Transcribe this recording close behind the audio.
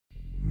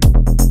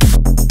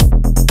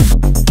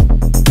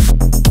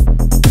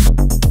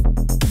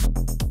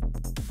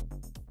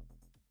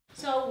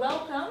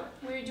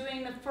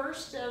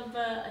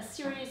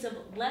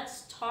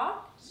Let's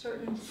Talk,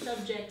 certain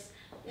subjects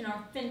in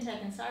our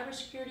FinTech and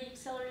Cybersecurity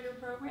Accelerator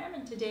program,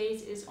 and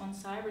today's is on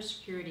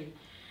cybersecurity.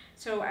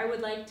 So I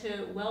would like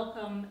to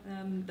welcome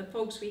the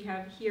folks we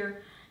have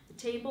here at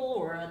the table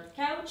or at the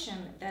couch,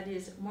 and that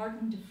is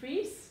Martin de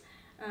Vries.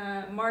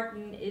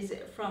 Martin is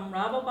from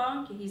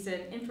Rabobank. He's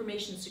an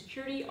information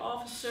security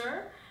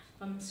officer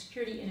from the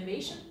Security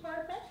Innovation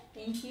Department.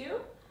 Thank you.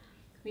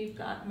 We've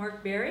got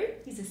Mark Berry.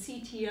 He's a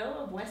CTO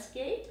of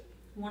Westgate,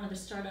 one of the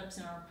startups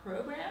in our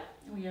program.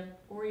 And we have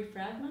Ori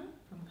Fragman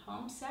from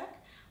Comsec,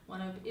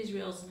 one of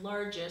Israel's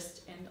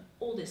largest and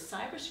oldest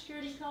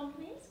cybersecurity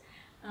companies,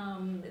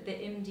 the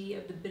MD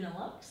of the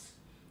Benelux,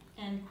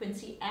 and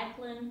Quincy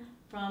Acklin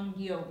from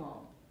Gyomo.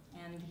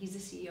 And he's the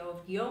CEO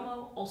of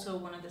Gyomo, also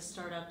one of the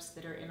startups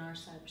that are in our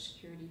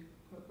cybersecurity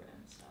program.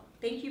 So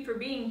thank you for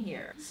being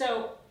here.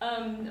 So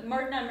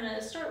Martin, I'm going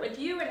to start with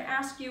you and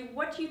ask you,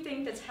 what do you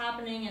think that's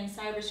happening in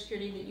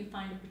cybersecurity that you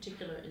find of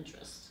particular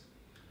interest?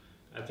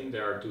 I think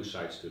there are two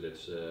sides to that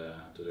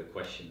to the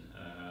question.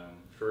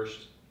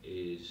 First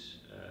is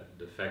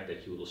the fact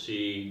that you will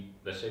see,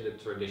 let's say, the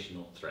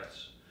traditional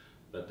threats,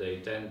 but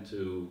they tend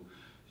to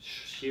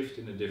shift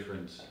in a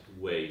different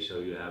way. So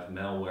you have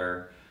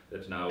malware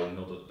that's now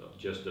not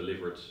just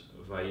delivered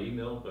via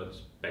email, but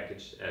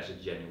packaged as a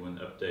genuine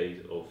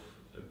update of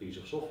a piece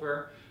of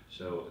software.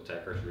 So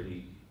attackers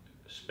really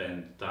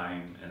spend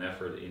time and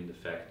effort in the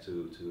fact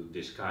to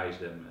disguise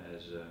them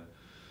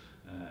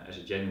as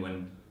a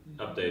genuine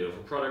update of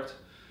a product.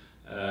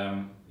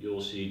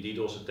 You'll see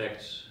DDoS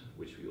attacks,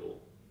 which we all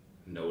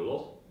know a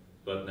lot,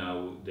 but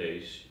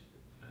nowadays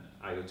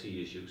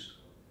IoT is used.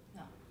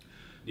 Yeah.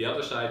 The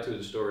other side to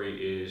the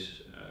story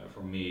is,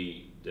 for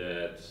me,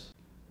 that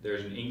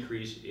there's an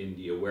increase in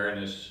the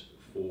awareness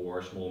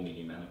for small,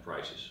 medium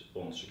enterprises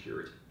on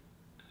security.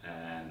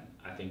 And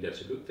I think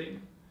that's a good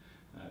thing.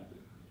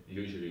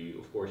 Usually,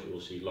 of course, you will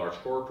see large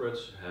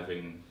corporates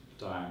having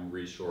time,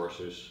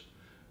 resources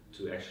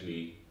to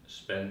actually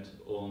spend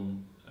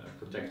on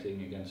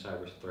protecting against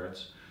cyber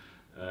threats.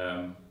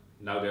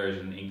 Now there is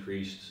an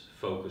increased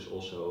focus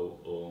also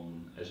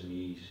on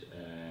SMEs,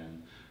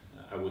 and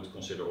I would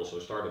consider also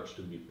startups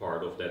to be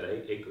part of that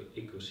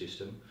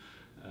ecosystem.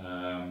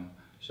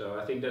 So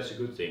I think that's a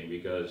good thing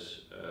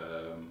because,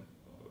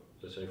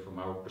 let's say from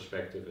our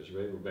perspective as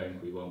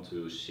Rabobank, we want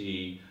to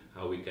see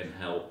how we can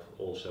help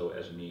also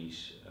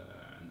SMEs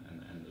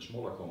and the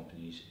smaller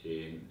companies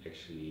in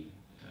actually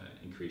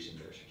increasing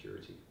their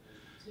security.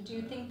 So do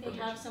you think they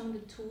have some of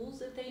the tools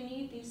that they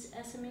need, these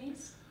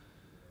SMEs?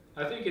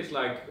 I think it's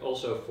like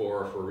also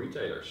for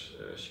retailers,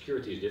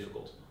 security is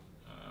difficult.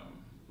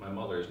 My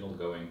mother is not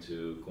going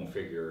to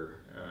configure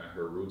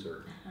her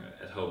router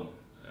at home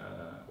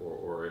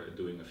or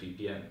doing a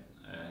VPN.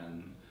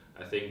 And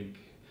I think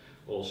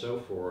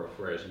also for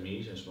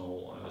SMEs and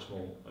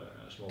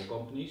small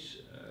companies,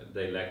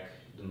 they lack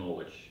the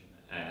knowledge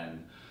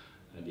and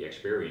the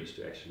experience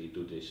to actually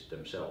do this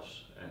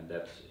themselves. And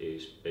that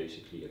is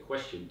basically a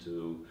question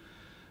to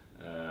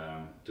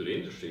the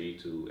industry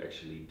to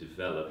actually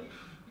develop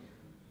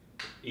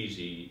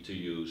easy to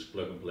use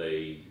plug and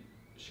play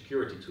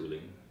security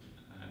tooling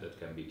that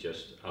can be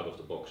just out of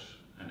the box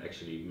and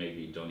actually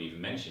maybe don't even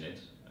mention it.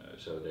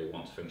 So they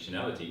want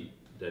functionality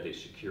that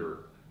is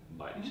secure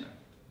by design.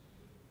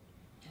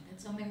 And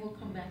that's something we'll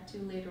come back to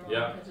later on,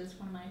 because it's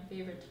one of my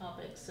favorite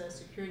topics,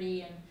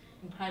 security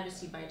and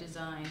privacy by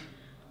design.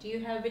 Do you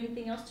have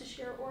anything else to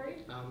share,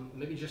 Ori?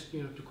 Maybe just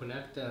to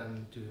connect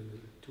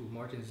to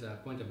Martin's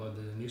point about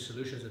the new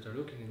solutions that are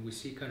looking, and we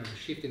see kind of a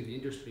shift in the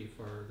industry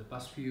for the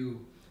past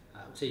few,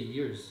 I would say,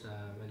 years,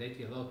 and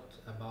lately a lot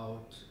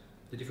about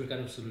the different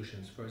kind of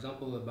solutions. For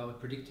example, about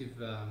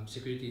predictive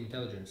security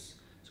intelligence.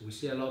 So we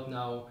see a lot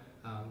now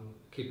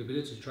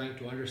capabilities trying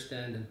to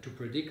understand and to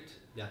predict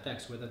the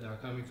attacks, whether they are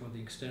coming from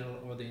the external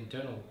or the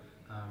internal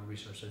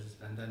resources,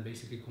 and then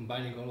basically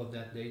combining all of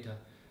that data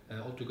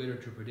all together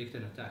to predict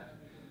an attack.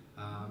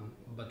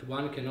 But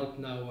one cannot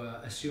now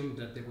assume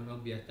that they will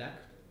not be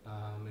attacked,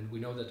 and we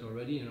know that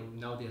already.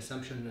 Now the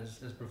assumption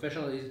as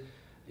professional is,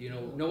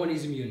 no one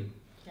is immune.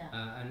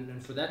 Yeah.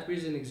 And for that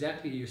reason,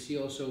 exactly, you see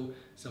also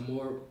some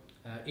more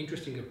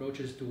interesting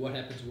approaches to what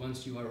happens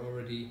once you are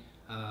already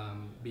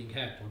being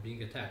hacked or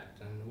being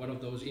attacked. And one of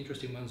those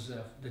interesting ones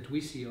that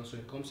we see also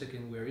in Comsec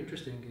and we're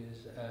interested in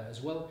as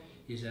well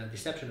is a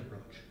deception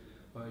approach.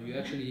 Where you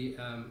actually,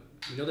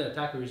 the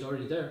attacker is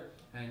already there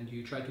and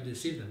you try to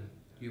deceive them.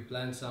 You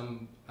plant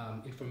some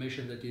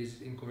information that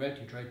is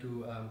incorrect, you try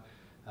to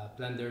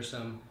plant there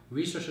some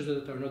resources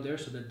that are not there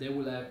so that they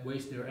will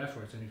waste their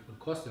efforts, and it will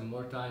cost them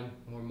more time,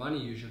 more money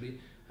usually,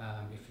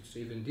 if it's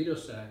even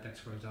DDoS attacks,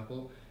 for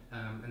example.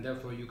 And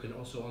therefore you can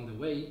also on the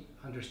way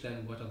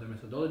understand what are the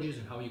methodologies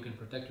and how you can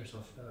protect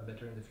yourself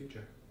better in the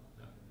future.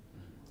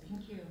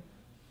 Thank you.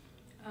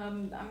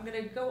 I'm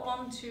going to go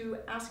on to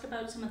ask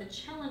about some of the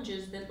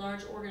challenges that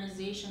large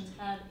organizations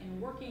have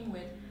in working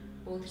with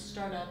both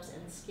startups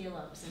and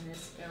scale-ups in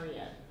this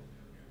area.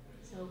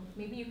 So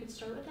maybe you could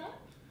start with that?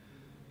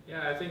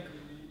 Yeah, I think,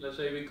 let's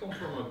say we come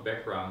from a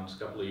background a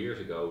couple of years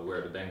ago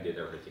where the bank did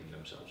everything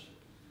themselves.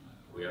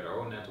 We had our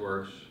own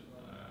networks,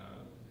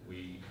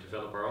 we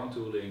develop our own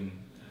tooling.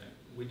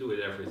 We do it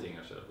everything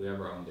ourselves. We have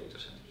our own data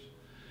centers.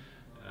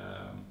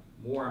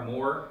 More and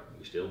more,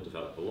 we still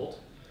develop a lot,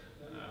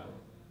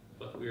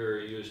 but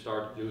you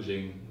start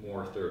using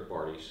more third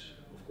parties,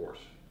 of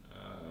course.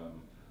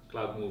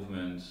 Cloud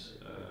movement,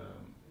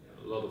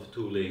 a lot of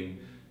tooling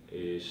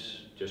is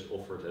just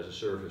offered as a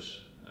service,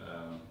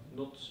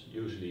 not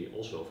usually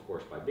also of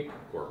course by big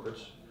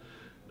corporates,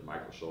 the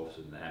Microsofts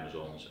and the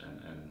Amazons,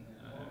 and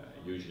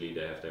usually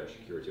they have their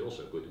security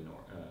also good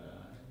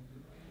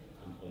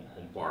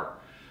on par.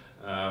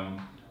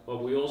 But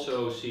we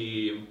also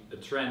see a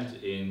trend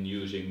in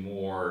using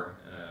more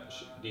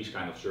these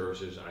kind of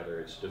services, either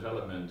it's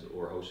development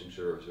or hosting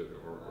services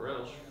or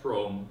else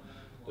from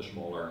the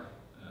smaller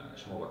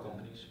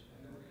companies.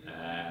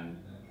 And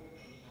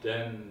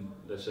then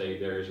let's say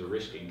there is a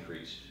risk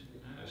increase.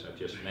 As I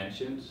just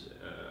mentioned,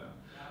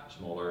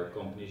 smaller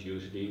companies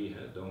usually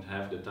don't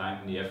have the time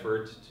and the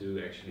effort to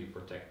actually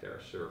protect their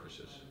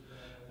services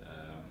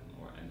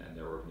and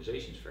their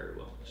organizations very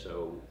well.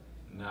 So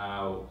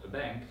now a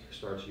bank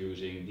starts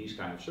using these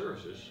kind of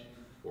services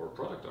for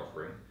product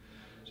offering.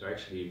 So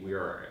actually we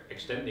are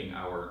extending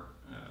our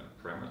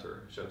parameter,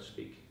 so to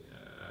speak,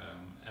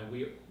 and we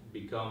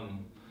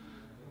become,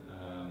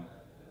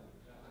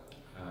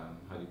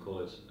 how do you call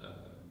it?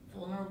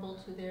 Vulnerable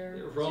to their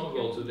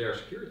to their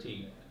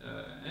security.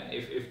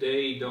 If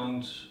they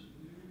don't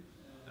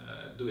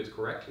do it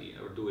correctly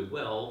or do it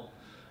well,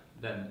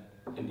 then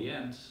in the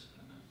end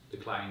the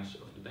clients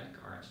of the bank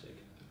are at stake.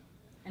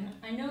 And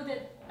I know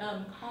that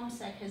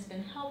Comsec has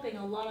been helping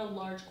a lot of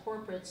large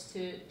corporates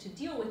to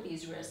deal with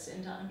these risks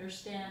and to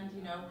understand,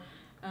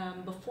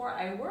 before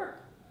I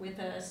work with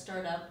a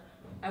startup,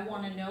 I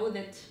want to know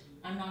that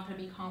I'm not going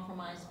to be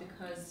compromised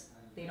because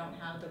they don't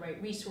have the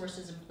right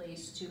resources in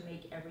place to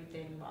make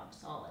everything rock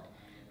solid.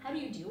 How do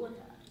you deal with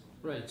that?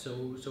 Right,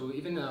 so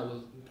even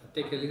we'll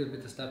take a little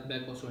bit of step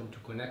back also and to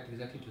connect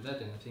exactly to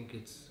that, and I think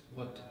it's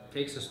what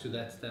takes us to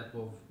that step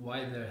of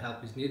why their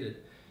help is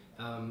needed.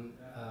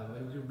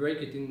 When we break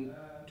it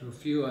into a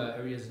few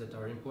areas that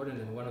are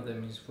important, and one of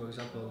them is, for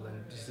example,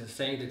 and this is a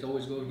saying that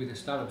always goes with the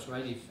startups,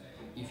 right?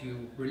 If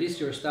you release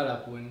your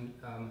startup when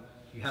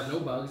you have no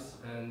bugs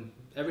and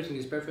everything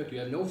is perfect, you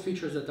have no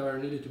features that are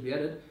needed to be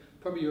added,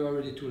 probably you're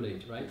already too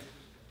late, right?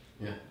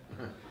 Yeah.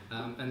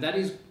 And that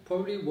is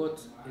probably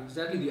what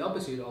exactly the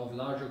opposite of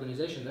large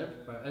organizations,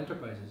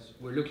 enterprises.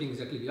 We're looking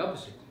exactly the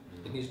opposite.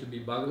 It needs to be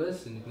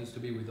bugless and it needs to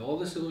be with all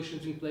the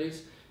solutions in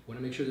place. We want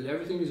to make sure that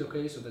everything is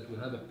okay so that we'll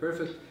have a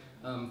perfect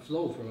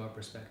flow from our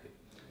perspective.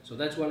 So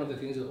that's one of the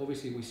things that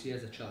obviously we see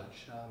as a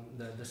challenge.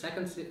 The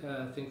second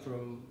thing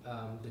from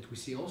that we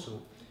see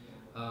also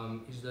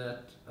is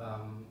that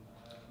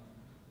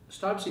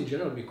startups in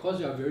general, because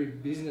they are very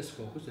business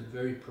focused and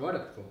very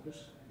product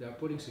focused, they are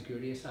putting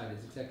security aside.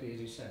 It's exactly as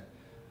you said.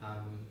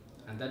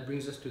 And that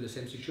brings us to the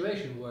same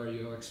situation where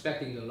you're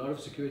expecting a lot of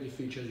security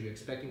features, you're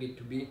expecting it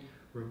to be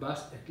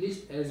robust, at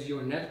least as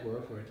your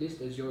network or at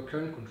least as your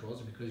current controls,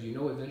 because you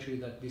know eventually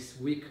that this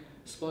weak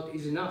spot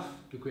is enough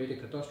to create a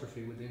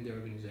catastrophe within the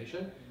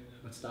organization.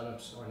 But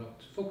startups are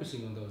not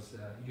focusing on those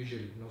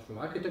usually, not from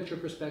architecture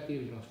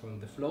perspective, not from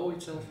the flow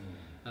itself,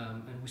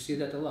 and we see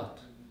that a lot.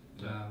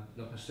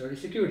 Not necessarily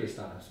security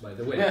startups, by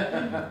the way,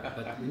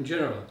 but in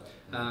general.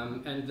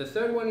 And the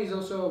third one is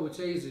also, I would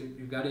say, is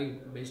you've got a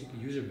basically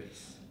user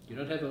base. You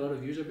don't have a lot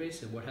of user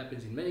base, and what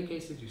happens in many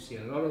cases, you see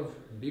a lot of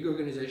big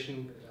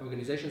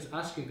organizations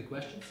asking the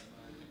questions,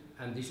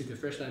 and this is the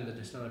first time that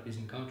the startup is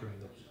encountering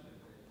those.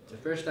 It's the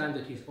first time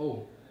that he's,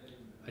 oh,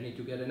 I need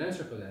to get an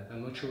answer for that,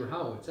 I'm not sure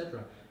how,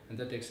 etc. And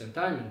that takes some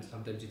time, and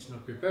sometimes it's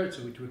not prepared,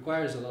 so it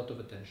requires a lot of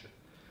attention.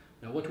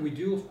 Now what we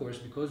do, of course,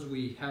 because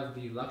we have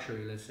the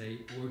luxury, let's say,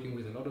 working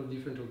with a lot of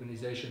different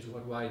organizations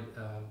worldwide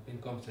in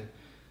Comsec,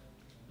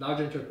 large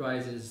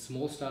enterprises,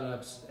 small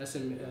startups,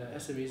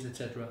 SMEs,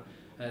 etc.,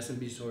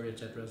 SMBs, sorry,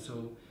 etc.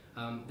 So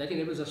that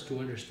enables us to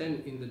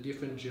understand in the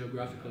different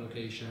geographical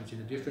locations, in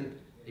the different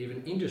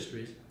even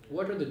industries,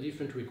 what are the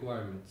different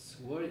requirements,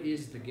 what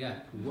is the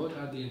gap, what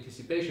are the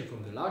anticipation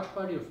from the large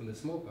party or from the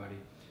small party.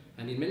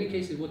 And in many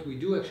cases what we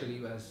do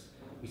actually, as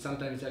we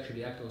sometimes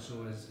actually act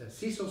also as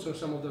CISOs or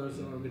some of those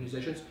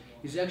organizations,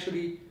 is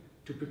actually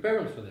to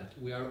prepare them for that.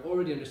 We are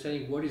already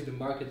understanding what is the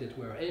market that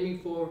we are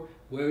aiming for,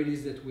 where it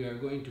is that we are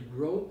going to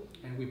grow,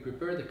 and we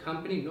prepare the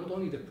company, not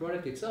only the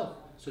product itself,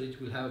 so that it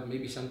will have,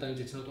 maybe sometimes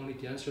it's not only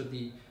to answer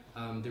the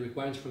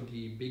requirements from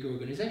the big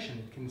organization,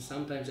 it can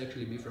sometimes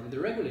actually be from the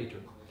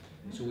regulator.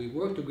 So we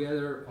work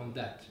together on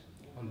that.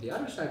 On the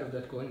other side of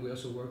that coin, we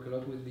also work a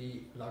lot with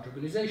the large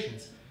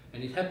organizations.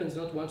 And it happens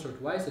not once or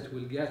twice that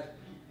we'll get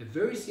a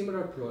very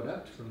similar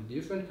product from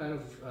different kind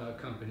of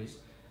companies,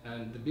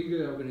 and the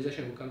bigger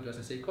organization will come to us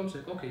and say,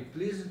 Comsec, okay,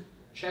 please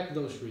check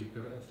those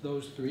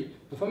three,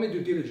 perform a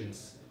due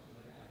diligence.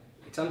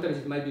 Sometimes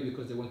it might be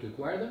because they want to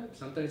acquire them,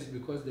 sometimes it's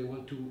because they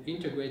want to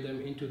integrate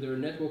them into their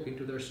network,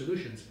 into their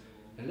solutions.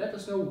 And let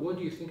us know, what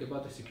do you think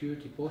about the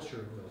security posture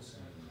of those?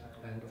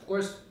 And of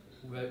course,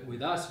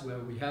 with us, where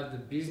we have the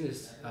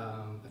business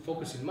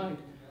focus in mind,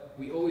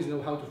 we always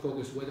know how to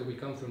focus, whether we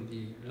come from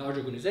the large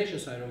organization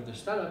side of the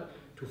startup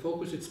to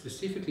focus it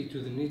specifically to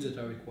the needs that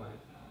are required.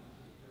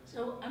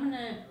 So I'm going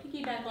to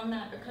piggyback on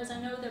that because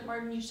I know that,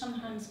 Martin, you're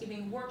sometimes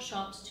giving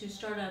workshops to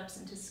startups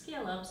and to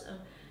scale-ups of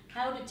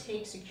how to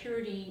take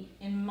security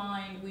in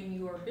mind when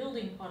you are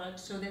building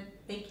products so that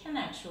they can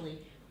actually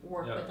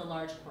work with the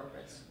large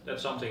corporates.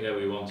 That's something that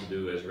we want to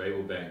do as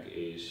Rabobank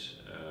is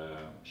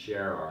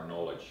share our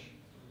knowledge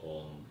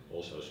on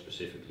also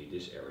specifically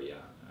this area.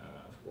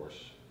 Of course,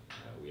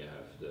 we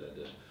have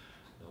the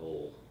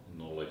whole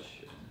knowledge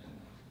and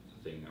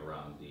thing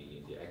around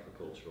the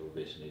agricultural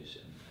business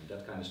and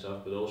that kind of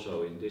stuff, but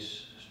also in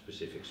this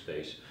specific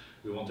space,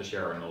 we want to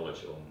share our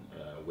knowledge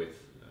on with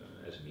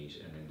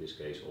SMEs and in this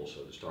case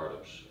also the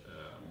startups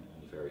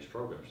on the various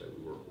programs that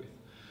we work with.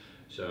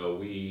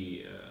 So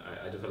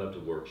I developed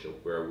a workshop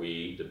where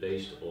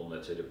based on,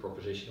 let's say, the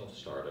proposition of the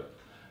startup,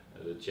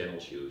 the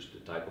channels used, the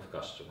type of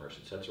customers,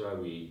 etc.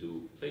 We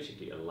do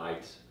basically a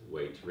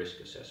lightweight risk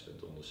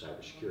assessment on the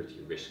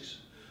cybersecurity risks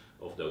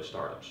of those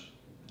startups.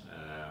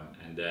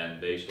 And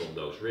then based on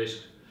those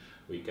risks,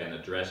 we can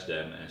address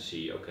them and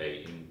see,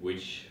 okay, in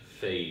which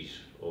phase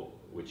of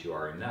which you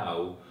are in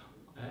now,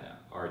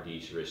 are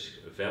these risks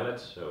valid?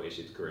 So is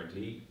it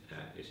currently,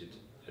 is it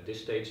at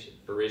this stage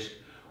a risk,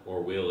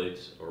 or will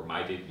it or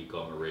might it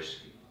become a risk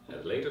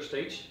at a later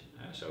stage?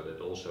 So that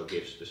also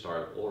gives the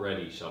startup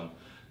already some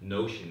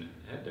notion,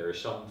 there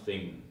is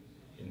something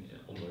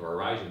on the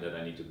horizon that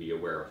I need to be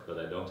aware of, but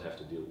I don't have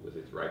to deal with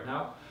it right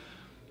now.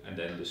 And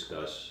then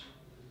discuss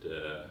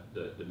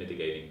the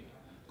mitigating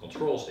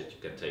controls that you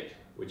can take,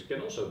 which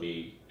can also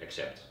be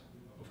accept,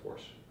 of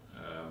course.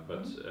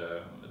 But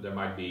there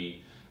might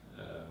be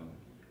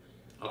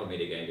other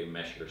mitigating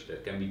measures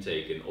that can be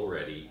taken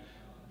already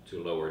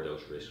to lower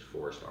those risks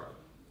for a startup.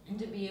 And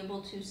to be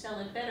able to sell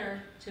it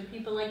better to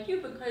people like you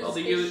because well,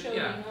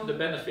 the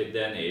benefit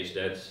then is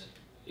that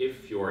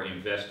if your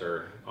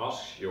investor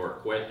asks you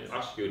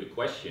the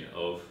question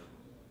of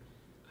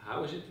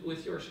how is it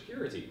with your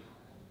security,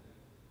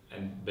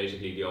 and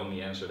basically the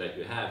only answer that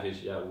you have is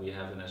we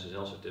have an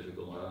SSL certificate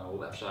on our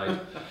website,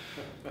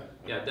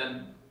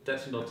 then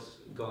that's not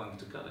going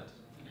to cut it.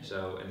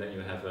 So and then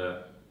you have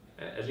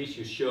at least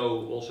you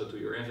show also to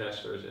your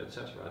investors,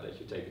 etc., that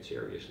you take it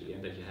seriously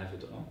and that you have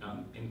it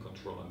in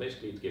control. And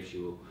basically it gives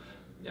you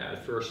a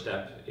first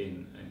step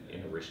in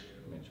a risk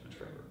management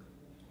framework.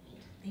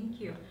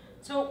 Thank you.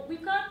 So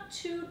we've got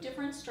two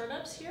different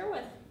startups here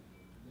with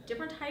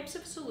different types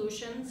of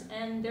solutions,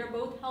 and they're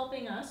both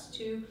helping us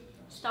to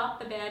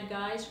stop the bad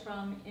guys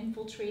from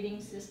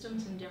infiltrating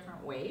systems in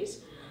different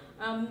ways.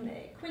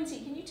 Quincy,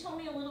 can you tell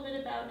me a little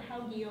bit about how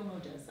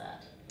Gyomo does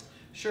that?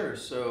 Sure.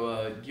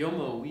 So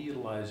Gyomo, we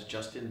utilize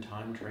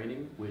just-in-time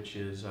training, which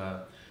is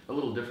a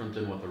little different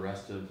than what the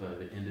rest of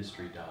the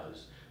industry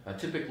does.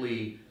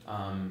 Typically,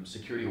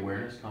 security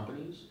awareness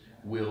companies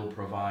will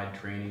provide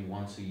training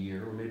once a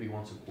year or maybe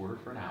once a quarter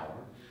for an hour,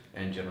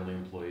 and generally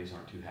employees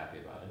aren't too happy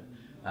about it.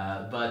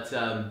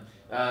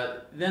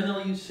 Then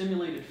they'll use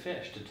simulated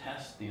fish to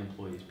test the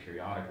employees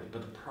periodically.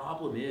 But the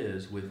problem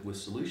is with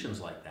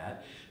solutions like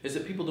that is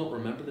that people don't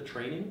remember the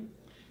training,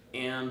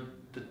 and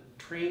the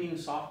training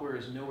software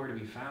is nowhere to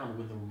be found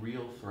when the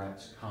real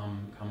threats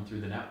come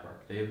through the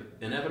network. They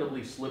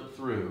inevitably slip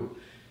through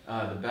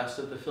the best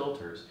of the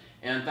filters,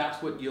 and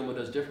that's what Gyomo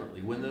does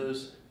differently. When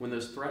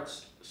those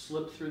threats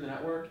slip through the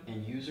network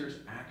and users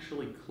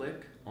actually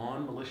click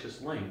on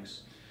malicious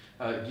links,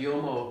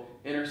 Gyomo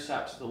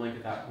intercepts the link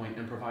at that point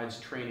and provides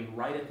training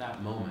right at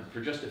that moment for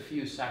just a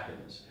few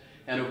seconds.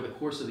 And over the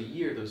course of the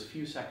year, those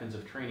few seconds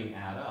of training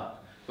add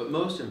up. But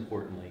most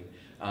importantly,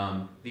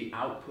 the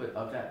output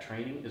of that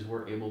training is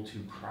we're able to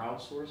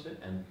crowdsource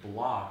it and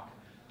block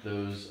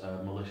those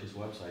malicious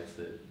websites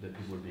that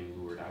people are being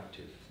lured out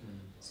to.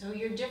 So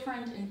you're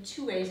different in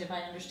two ways, if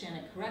I understand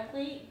it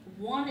correctly.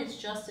 One is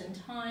just in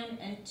time,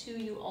 and two,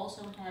 you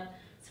also have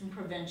some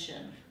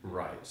prevention.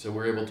 Right. So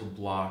we're able to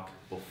block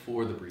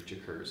before the breach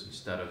occurs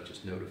instead of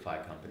just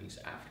notify companies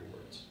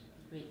afterwards.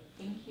 Great.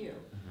 Thank you.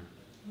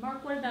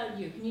 Mark, what about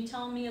you? Can you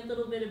tell me a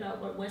little bit about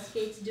what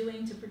Westgate's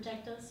doing to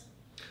protect us?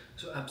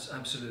 So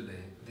absolutely.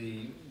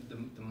 The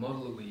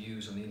model that we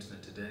use on the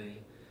internet today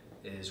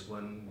is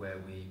one where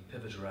we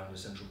pivot around a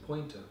central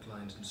point, a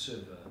client and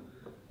server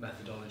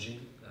methodology.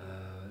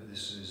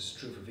 This is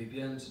true for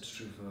VPNs, it's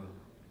true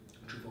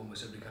for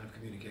almost every kind of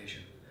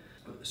communication.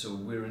 So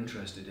we're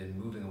interested in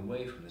moving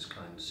away from this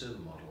client server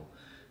model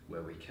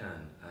where we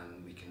can,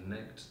 and we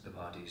connect the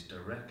parties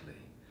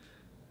directly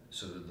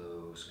so that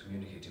those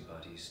communicating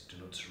parties do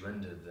not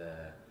surrender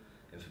their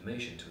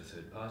information to a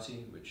third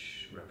party,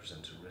 which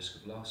represents a risk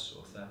of loss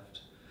or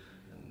theft.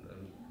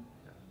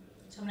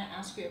 So I'm going to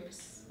ask you a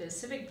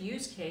specific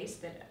use case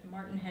that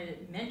Martin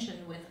had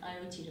mentioned with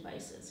IoT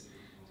devices.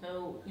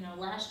 So,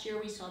 last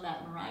year we saw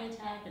that Mirai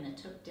attack, and it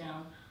took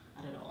down,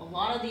 a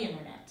lot of the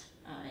internet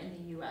in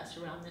the US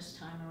around this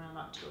time, around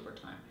October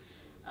time.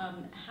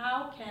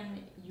 How can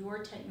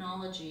your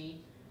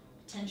technology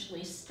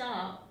potentially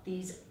stop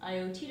these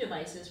IoT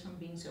devices from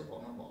being so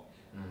vulnerable?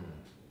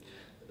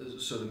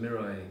 So the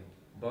Mirai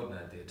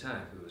botnet, the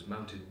attack, it was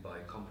mounted by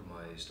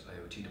compromised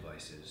IoT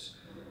devices,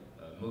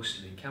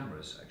 mostly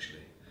cameras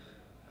actually.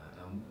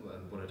 And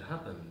what had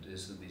happened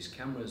is that these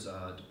cameras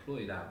are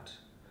deployed out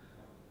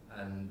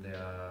and they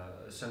are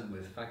sent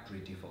with factory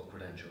default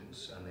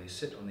credentials, and they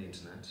sit on the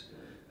internet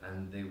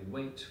and they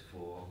wait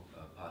for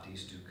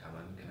parties to come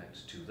and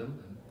connect to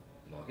them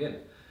and log in.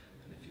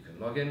 And if you can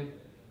log in,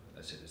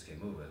 that's it, it's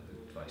game over.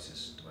 The device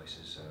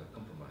is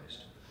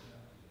compromised.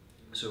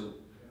 So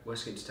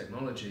Westgate's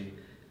technology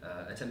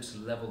attempts to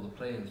level the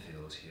playing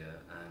field here,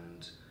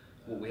 and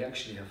what we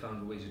actually have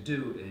found a way to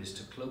do is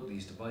to cloak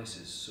these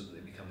devices so that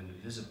they become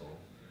invisible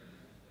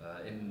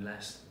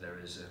unless there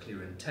is a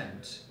clear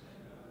intent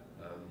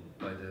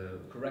by the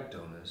correct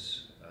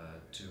owners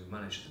to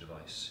manage the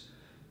device.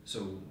 So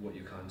what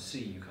you can't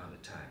see, you can't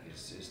attack,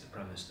 is the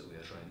premise that we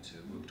are trying to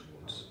work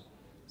towards.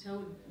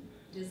 So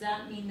does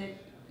that mean that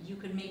you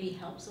could maybe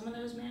help some of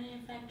those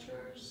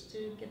manufacturers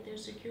to get their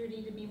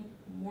security to be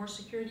more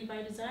security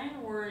by design,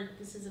 or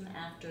this is an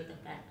after the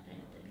fact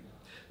kind of thing?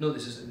 No,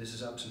 this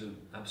is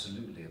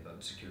absolutely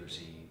about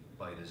security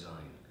by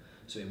design.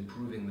 So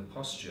improving the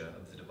posture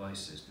of the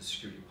devices, the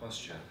security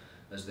posture,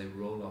 as they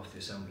roll off the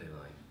assembly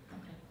line.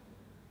 Okay,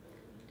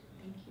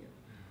 thank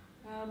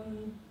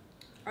you.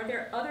 Are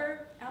there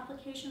other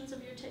applications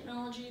of your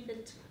technology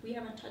that we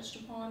haven't touched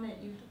upon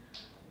that you'd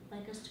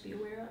like us to be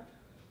aware of?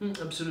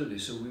 Absolutely.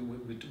 So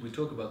we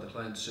talk about the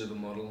client-server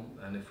model,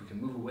 and if we can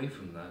move away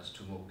from that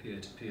to a more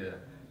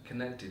peer-to-peer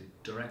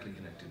directly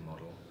connected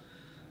model,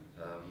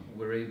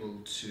 we're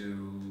able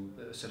to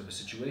set up a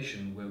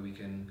situation where we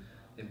can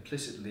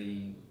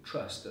implicitly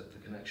trust that the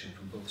connection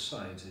from both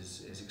sides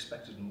is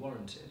expected and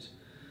warranted.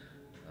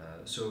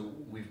 So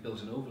we've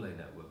built an overlay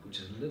network, which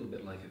is a little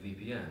bit like a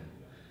VPN,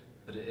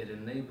 but it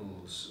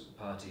enables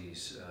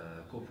parties,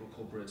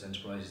 corporates,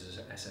 enterprises,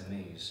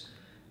 SMEs,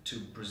 to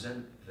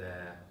present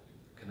their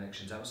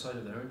connections outside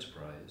of their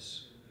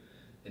enterprise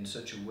in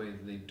such a way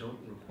that they don't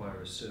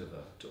require a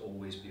server to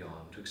always be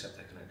on to accept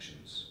their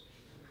connections.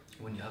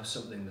 When you have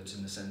something that's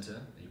in the center,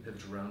 you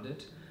pivot around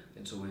it,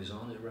 it's always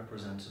on, it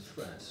represents a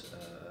threat.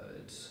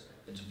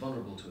 It's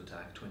vulnerable to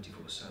attack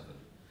 24/7.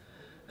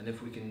 And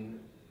if we can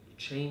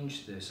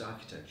change this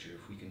architecture,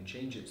 if we can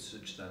change it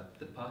such that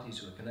the parties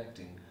who are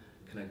connecting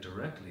connect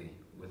directly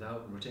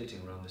without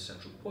rotating around the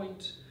central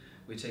point,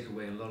 we take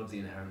away a lot of the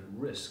inherent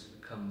risk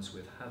that comes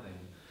with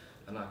having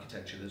an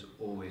architecture that's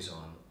always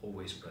on,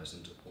 always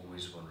present,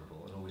 always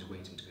vulnerable, and always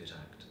waiting to be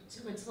attacked.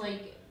 So it's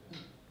like,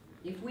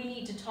 if we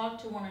need to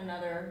talk to one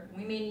another,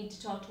 we may need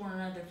to talk to one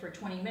another for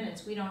 20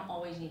 minutes, we don't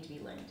always need to be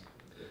linked.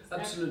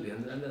 Absolutely,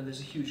 and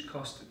there's a huge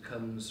cost that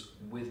comes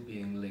with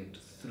being linked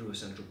through a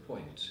central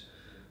point.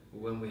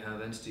 When we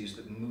have entities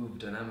that move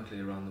dynamically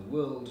around the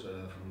world,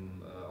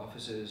 from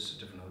offices,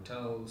 different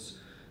hotels,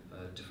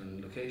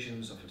 different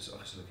locations,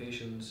 office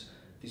locations,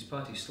 these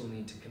parties still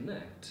need to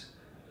connect.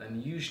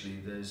 And usually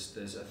there's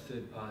a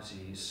third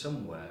party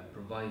somewhere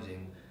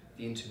providing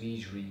the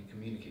intermediary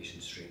communication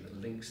stream that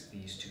links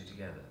these two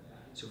together.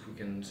 So if we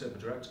can set up a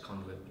direct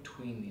conduit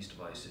between these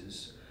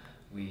devices,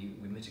 we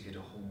mitigate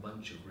a whole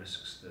bunch of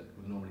risks that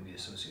would normally be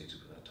associated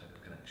with that type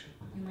of connection.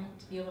 You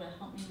might be able to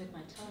help me with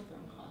my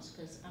telephone costs,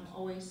 because I'm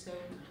always so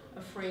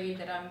afraid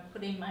that I'm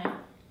putting my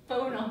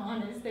phone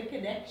on as the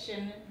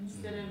connection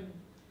instead of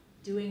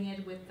doing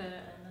it with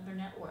another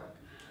network.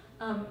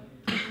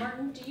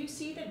 Martin, do you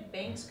see that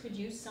banks could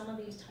use some of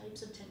these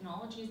types of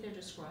technologies they're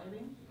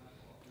describing?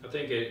 I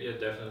think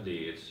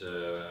definitely it's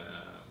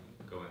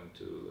going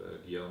to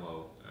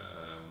Gyomo.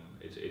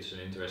 It's an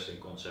interesting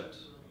concept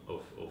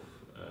of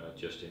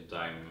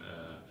just-in-time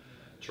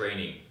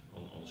training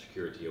on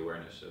security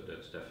awareness. So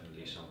that's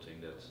definitely something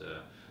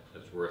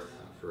that's worth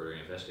further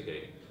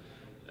investigating.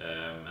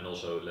 And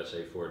also, let's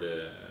say for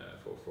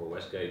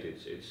Westgate,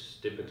 it's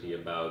typically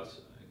about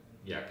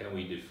can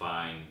we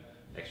define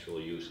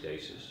actual use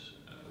cases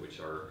which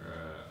are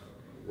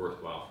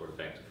worthwhile for the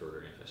bank to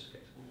further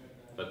investigate.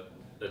 But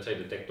let's say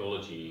the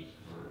technology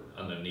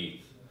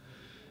underneath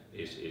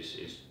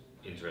is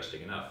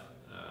interesting enough.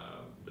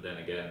 But then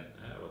again,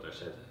 what I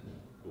said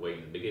way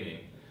in the beginning,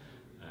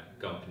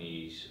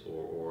 companies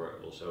or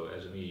also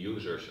SME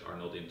users are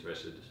not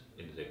interested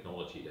in the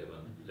technology.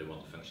 They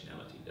want the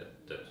functionality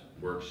that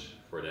works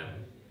for them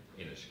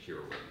in a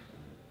secure way.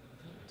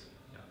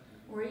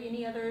 Or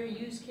any other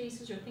use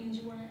cases or things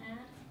you want to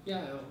add?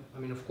 Yeah, I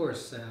mean, of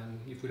course,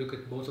 if we look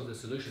at both of the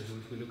solutions,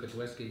 if we look at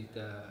Westgate,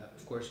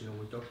 of course,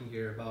 we're talking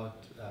here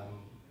about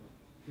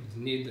the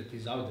need that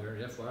is out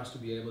there, for us to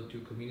be able to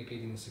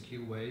communicate in a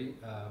secure way,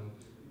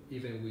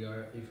 even if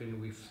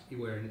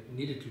we are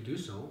needed to do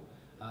so,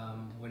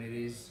 when it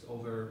is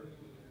over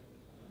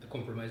a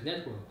compromised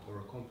network or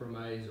a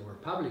compromised or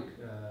public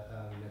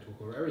network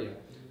or area,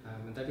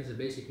 and that is a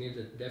basic need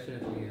that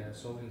definitely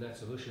solving that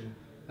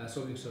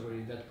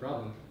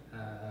problem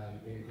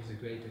is a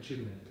great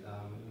achievement.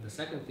 The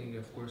second thing,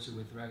 of course,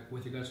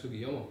 with regards to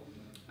Gyomo,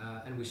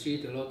 and we see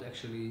it a lot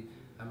actually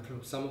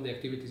from some of the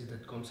activities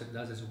that Comsec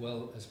does as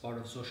well as part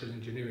of social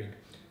engineering.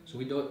 So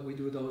we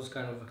do those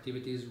kind of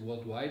activities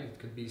worldwide. It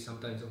could be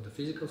sometimes on the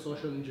physical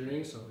social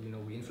engineering, so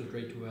we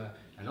infiltrate to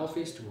an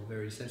office, to a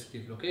very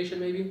sensitive location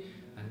maybe,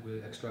 and we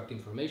extract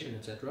information,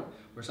 etc.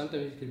 Or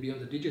sometimes it can be on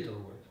the digital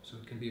world. So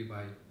it can be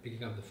by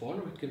picking up the phone,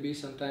 or it can be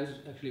sometimes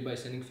actually by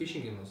sending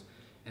phishing emails.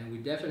 And we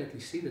definitely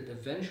see that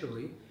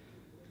eventually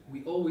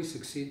we always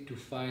succeed to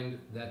find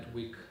that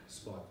weak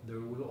spot. There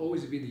will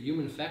always be the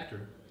human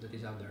factor that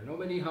is out there. No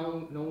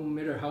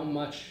matter how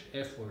much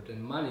effort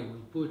and money we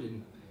put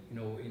in,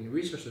 in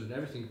resources and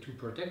everything to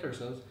protect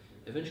ourselves,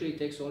 eventually it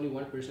takes only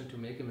one person to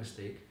make a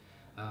mistake.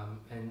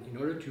 And in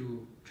order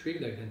to trick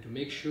that and to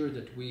make sure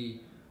that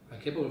we are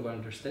capable of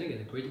understanding it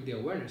and creating the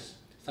awareness,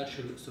 such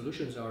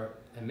solutions are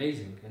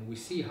amazing. And we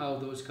see how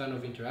those kind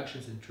of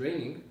interactions and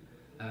trainings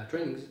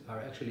are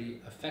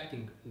actually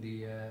affecting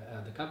the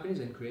companies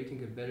and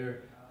creating a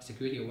better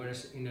security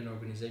awareness in an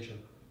organization.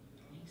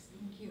 Yes,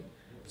 thank you.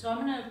 So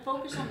I'm going to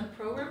focus on the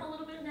program a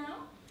little bit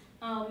now.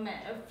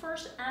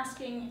 First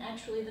asking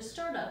actually the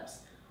startups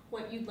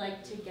what you'd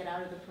like to get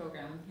out of the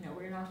program.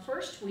 We're in our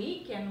first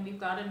week and we've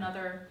got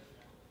another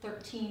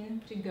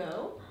 13 to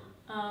go.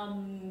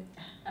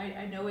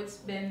 I know it's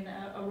been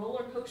a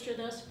roller coaster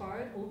thus far.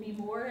 It will be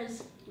more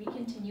as we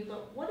continue,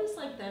 but what is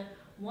like the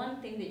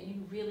one thing that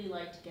you really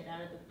like to get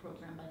out of the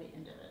program by the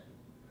end of it?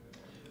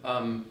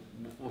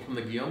 Well, from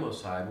the Gyomo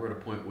side, we're at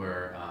a point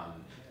where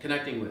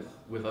connecting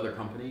with other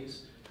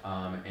companies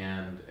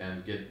and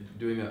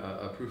doing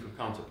a proof of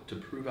concept to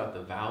prove out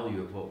the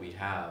value of what we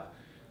have,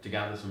 to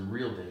gather some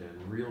real data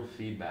and real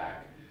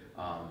feedback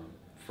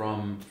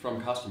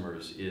from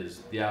customers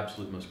is the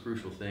absolute most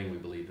crucial thing we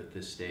believe at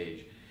this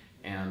stage.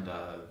 And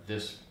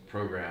this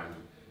program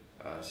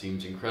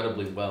seems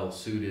incredibly well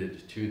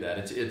suited to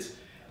that.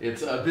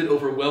 It's a bit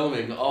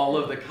overwhelming, all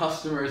of the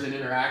customers and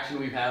interaction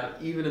we've had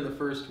even in the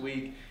first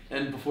week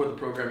and before the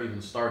program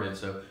even started.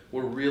 So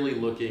we're really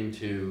looking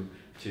to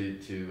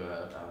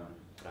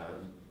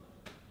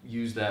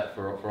use that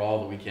for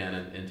all that we can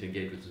and to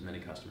engage with as many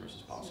customers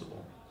as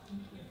possible.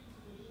 Thank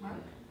you. Mark?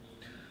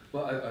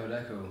 Well, I would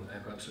echo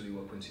absolutely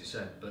what Quincy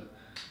said, but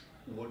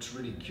what's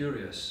really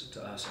curious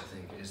to us, I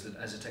think, is that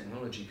as a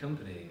technology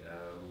company,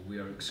 we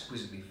are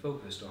exquisitely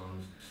focused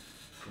on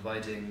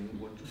providing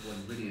what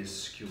really is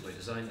secure by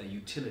design, a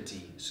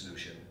utility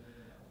solution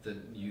that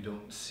you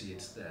don't see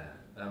it's there.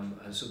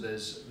 And so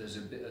there's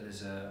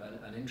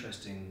an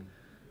interesting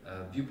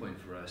viewpoint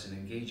for us in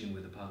engaging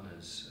with the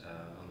partners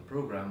on the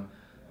program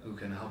who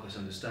can help us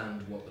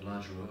understand what the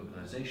larger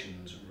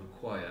organizations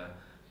require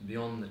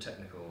beyond the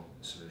technical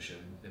solution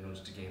in order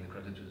to gain the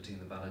credibility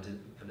and the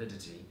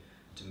validity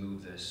to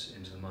move this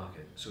into the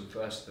market. So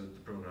for us, the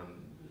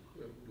program,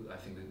 I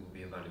think it will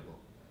be invaluable.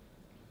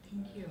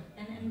 Thank you.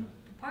 And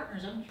the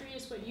partners, I'm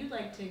curious what you'd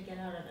like to get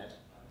out of it.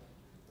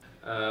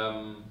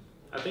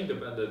 I think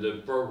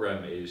the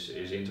program is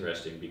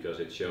interesting because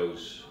it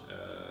shows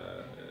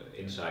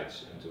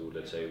insights into,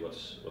 let's say,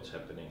 what's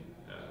happening.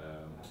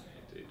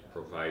 It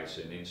provides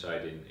an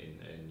insight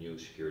in new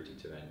security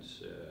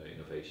trends,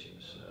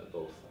 innovations,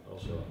 both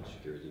also on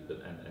security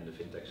and the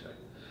FinTech side.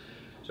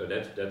 So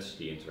that's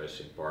the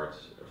interesting part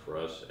for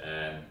us.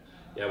 And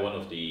yeah, one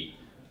of the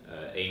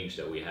aims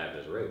that we have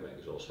as Rabobank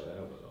is also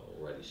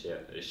already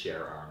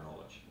share our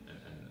knowledge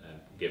and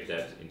give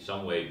that in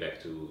some way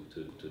back to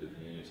the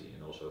community.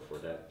 And also for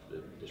that,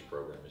 this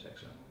program is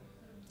excellent.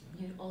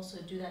 You also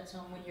do that so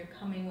when you're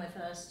coming with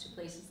us to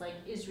places like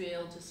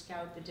Israel to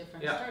scout the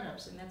different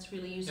startups, and that's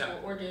really useful,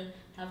 or to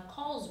have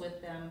calls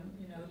with them,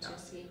 to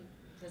see,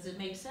 does it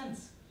make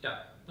sense?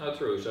 Yeah, no,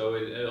 true. So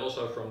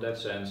also from that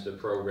sense, the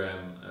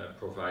program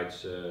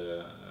provides,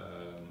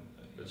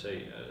 let's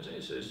say,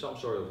 some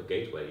sort of a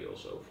gateway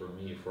also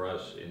for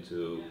us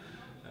into,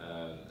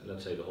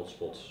 let's say, the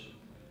hotspots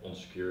on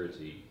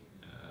security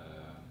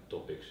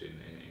topics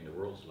in the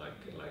world,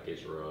 like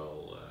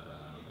Israel,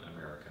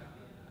 America,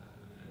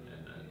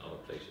 and other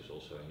places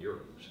also in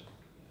Europe. So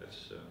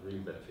that's really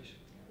beneficial.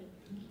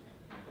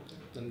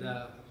 And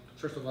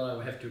first of all, I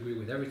would have to agree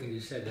with everything you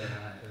said.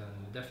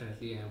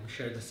 Definitely, and we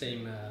share the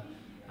same,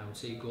 I would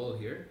say, goal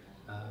here,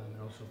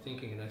 and also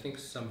thinking. And I think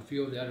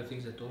few of the other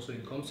things that also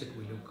in Comsec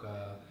we look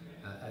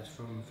at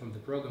from the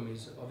program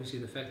is obviously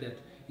the fact that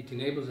it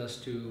enables us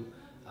to,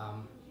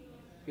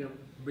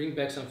 bring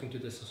back something to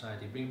the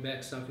society, bring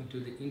back something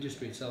to the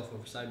industry itself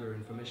of cyber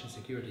information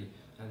security,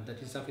 and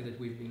that is something that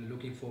we've been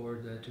looking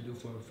forward to do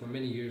for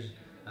many years,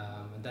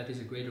 and that is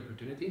a great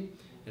opportunity.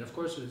 And of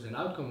course, as an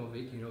outcome of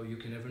it, you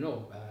can never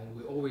know. And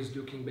we're always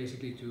looking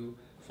basically to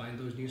find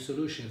those new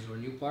solutions or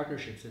new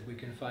partnerships that we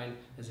can find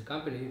as a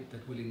company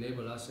that will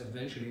enable us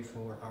eventually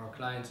for our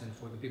clients and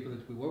for the people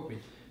that we work with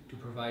to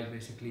provide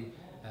basically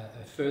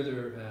a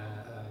further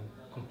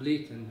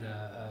complete and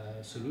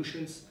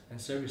solutions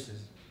and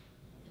services.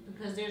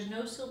 Because there's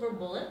no silver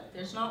bullet,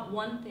 there's not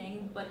one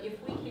thing, but if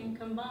we can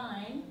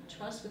combine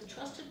trust with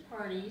trusted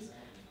parties,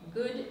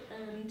 good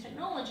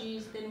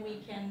technologies, then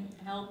we can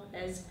help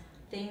as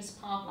things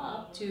pop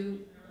up to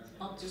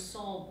help to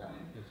solve them.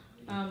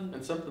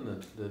 And something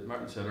that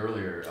Martin said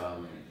earlier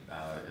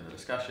in the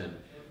discussion,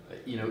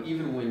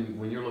 even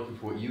when you're looking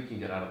for what you can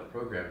get out of the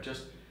program,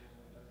 just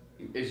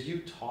as you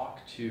talk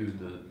to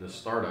the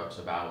startups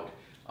about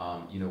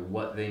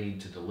what they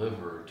need to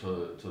deliver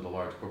to the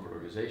large corporate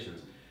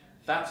organizations,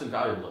 that's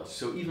invaluable to us.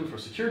 So even for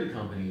security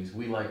companies,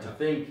 we like to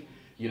think,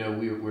 you know,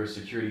 we're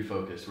security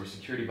focused, we're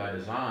security by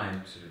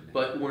design, Absolutely.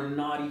 but we're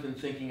not even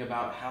thinking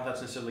about how that's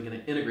necessarily going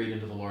to integrate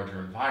into the larger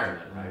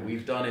environment, right?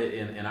 We've done it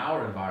in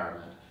our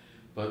environment,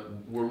 but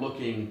we're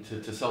looking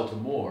to sell to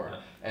more.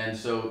 And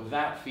so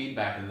that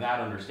feedback and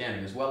that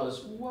understanding, as well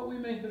as what we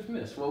may have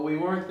missed, what we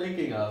weren't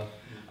thinking of,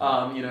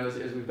 you know,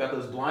 as we've got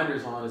those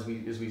blinders on, as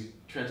we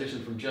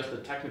transition from just a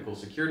technical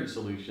security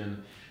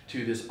solution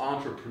to this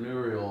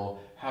entrepreneurial,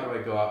 how do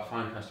I go out,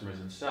 find customers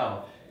and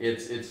sell?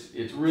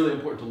 It's really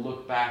important to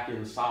look back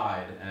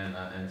inside,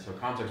 and so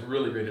Comsec's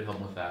really great at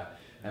helping with that.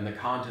 And the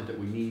content that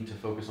we need to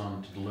focus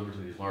on to deliver to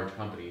these large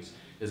companies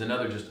is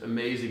another just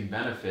amazing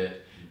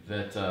benefit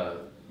that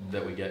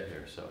that we get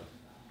here. So.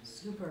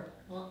 Super.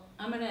 Well,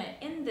 I'm going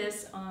to end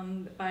this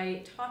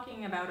by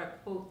talking about a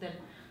quote that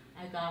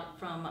I got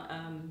from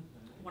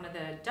one of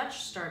the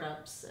Dutch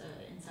startups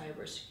in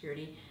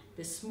cybersecurity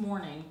this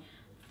morning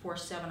for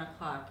 7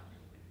 o'clock.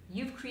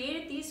 You've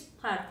created these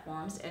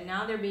platforms and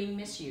now they're being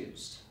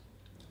misused.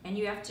 And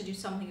you have to do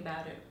something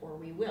about it or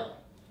we will.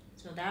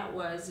 So that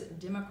was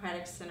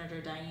Democratic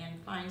Senator Dianne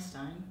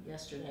Feinstein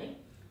yesterday,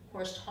 of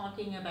course,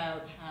 talking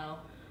about how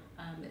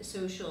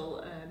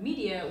social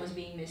media was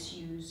being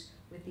misused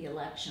with the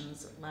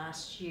elections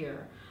last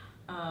year.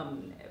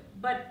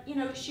 But, you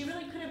know, she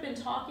really could have been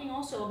talking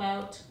also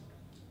about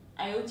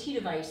IoT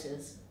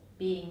devices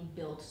being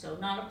built. So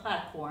not a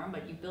platform,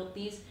 but you built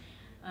these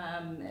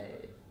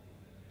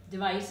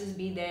devices,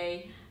 be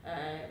they,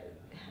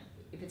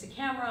 if it's a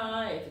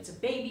camera, if it's a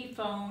baby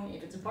phone,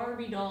 if it's a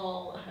Barbie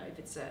doll, if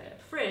it's a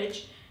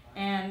fridge,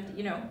 and,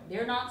 you know,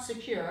 they're not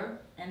secure,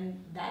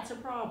 and that's a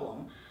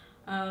problem.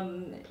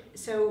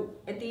 So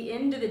at the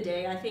end of the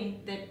day, I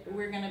think that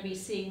we're going to be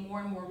seeing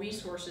more and more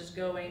resources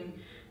going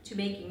to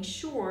making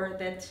sure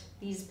that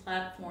these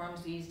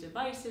platforms, these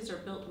devices are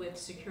built with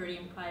security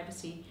and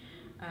privacy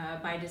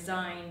by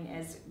design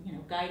as, you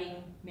know,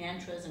 guiding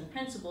mantras and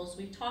principles.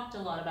 We've talked a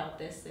lot about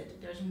this,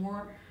 that there's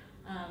more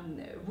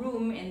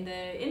room in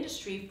the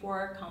industry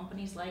for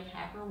companies like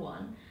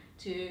HackerOne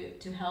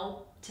to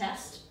help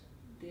test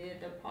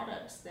the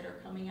products that are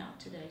coming out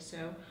today.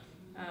 So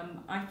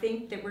I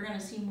think that we're going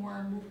to see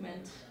more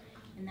movement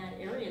in that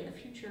area in the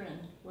future, and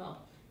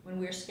well, when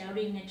we're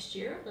scouting next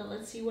year,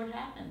 let's see what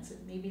happens.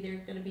 And maybe there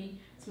are going to be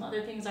some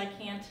other things I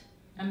can't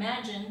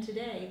imagine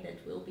today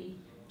that we'll be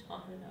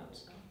talking about.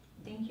 So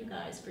thank you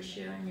guys for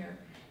sharing your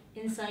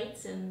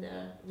insights, and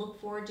look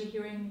forward to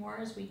hearing more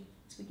as we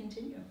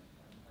continue.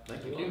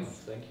 Thank you. you.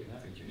 Thank you.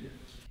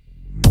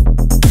 Thank you.